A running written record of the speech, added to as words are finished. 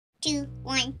2,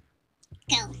 1,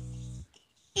 go.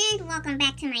 And welcome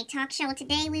back to my talk show.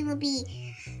 Today we will be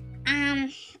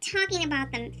talking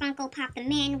about the Funko Pop, the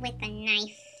man with the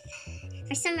knife.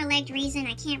 For some alleged reason,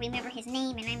 I can't remember his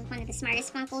name, and I'm one of the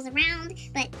smartest Funkos around,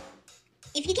 but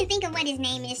if you can think of what his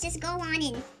name is, just go on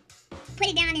and put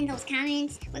it down in those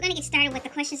comments. We're going to get started with the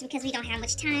questions because we don't have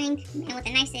much time. The man with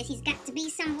the knife says he's got to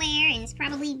be somewhere, and it's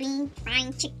probably been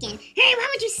frying chicken. Hey, why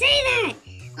would you say that?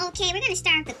 Okay, we're going to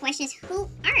start with the questions. Who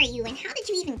are you, and how did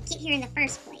you even get here in the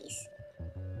first place?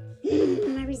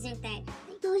 I resent that.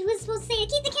 I thought we were supposed to say it.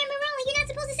 Keep the camera rolling. You're not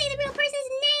supposed to say the real person's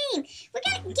name. We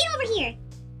got to get over here.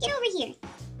 Get over here.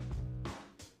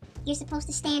 You're supposed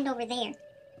to stand over there.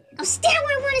 Oh, stand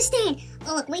where I want to stand.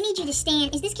 Oh, look, we need you to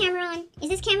stand. Is this camera on? Is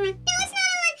this camera on? No, it's not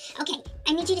on. Okay,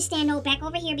 I need you to stand back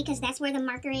over here because that's where the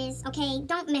marker is. Okay,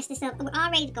 don't mess this up. We're all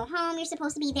ready to go home. You're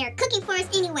supposed to be there cooking for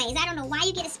us anyways. I don't know why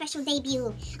you get a special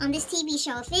debut on this TV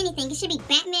show. If anything, it should be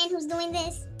Batman who's doing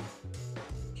this.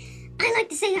 I like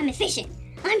to say I'm efficient.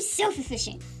 I'm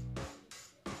self-efficient.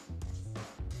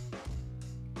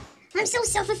 I'm so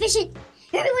self-efficient.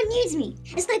 Everyone needs me.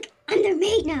 It's like I'm their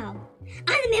maid now.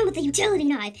 I'm the man with the utility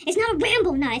knife. It's not a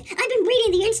Rambo knife. I've been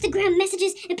reading the Instagram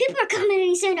messages and people are commenting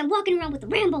and saying I'm walking around with a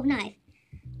Rambo knife.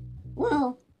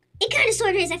 Well, it kind of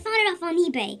sort of is. I found it off on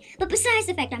eBay. But besides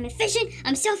the fact I'm efficient,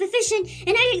 I'm self-efficient,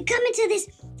 and I didn't come into this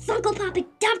Funko Pop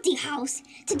Adoption House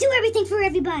to do everything for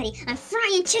everybody. I'm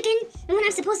frying chicken, and when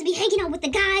I'm supposed to be hanging out with the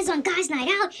guys on Guys Night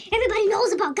Out, everybody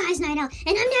knows about Guys Night Out,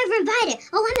 and I'm never invited.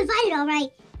 Oh, I'm invited, all right.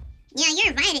 Yeah,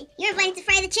 you're invited. You're invited to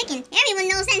fry the chicken. Everyone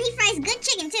knows that. And he fries good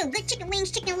chicken, too. Good chicken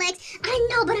wings, chicken legs. I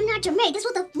know, but I'm not your maid. That's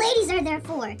what the ladies are there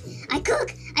for. I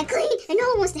cook, I clean, and no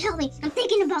one wants to help me. I'm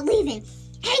thinking about leaving.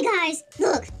 Hey, guys,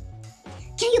 look.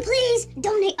 Can you please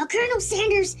donate a Colonel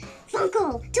Sanders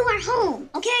Funko to our home?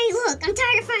 Okay, look, I'm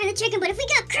tired of frying the chicken, but if we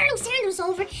got Colonel Sanders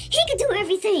over, he could do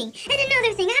everything. And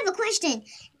another thing, I have a question.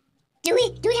 Do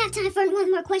we have time for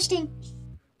one more question?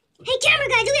 Hey, camera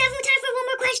guy, do we have time for one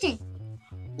more question?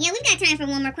 Yeah, we got time for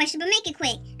one more question, but make it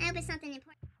quick. I hope it's something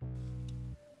important.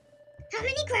 How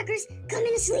many crackers come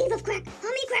in a sleeve of crackers? How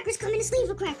many crackers come in a sleeve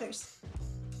of crackers?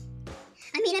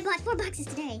 I mean, I bought 4 boxes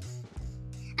today.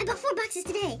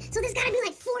 So there's gotta be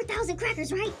like 4,000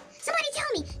 crackers, right? Somebody tell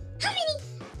me, how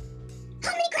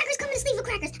many crackers come in a sleeve of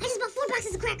crackers? I just bought 4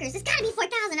 boxes of crackers. It's gotta be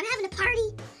 4,000. I'm having a party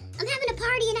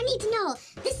and I need to know.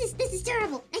 This is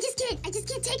terrible. I just can't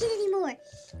take it anymore.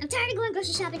 I'm tired of going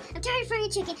grocery shopping. I'm tired of frying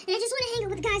chicken, and I just want to hang out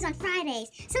with the guys on Fridays.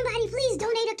 Somebody please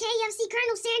donate a KFC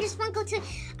Colonel Sanders Funko to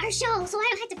our show so I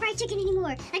don't have to fry chicken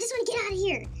anymore. I just want to get out of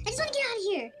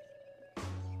here.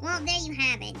 Well, there you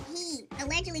have it. He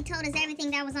allegedly told us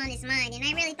everything that was on his mind, and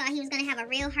I really thought he was going to have a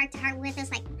real heart-to-heart with us,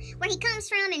 like where he comes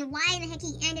from and why in the heck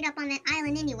he ended up on that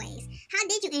island anyways. How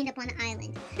did you end up on the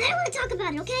island? I don't want to talk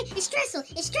about it, okay? It's stressful.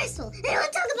 I don't want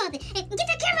to talk about it. Hey, get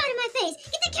that camera out of my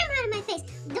face.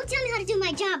 Don't tell me how to do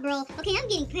my job, bro. Okay, I'm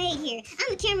getting paid here. I'm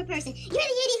a camera person. You're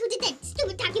the idiot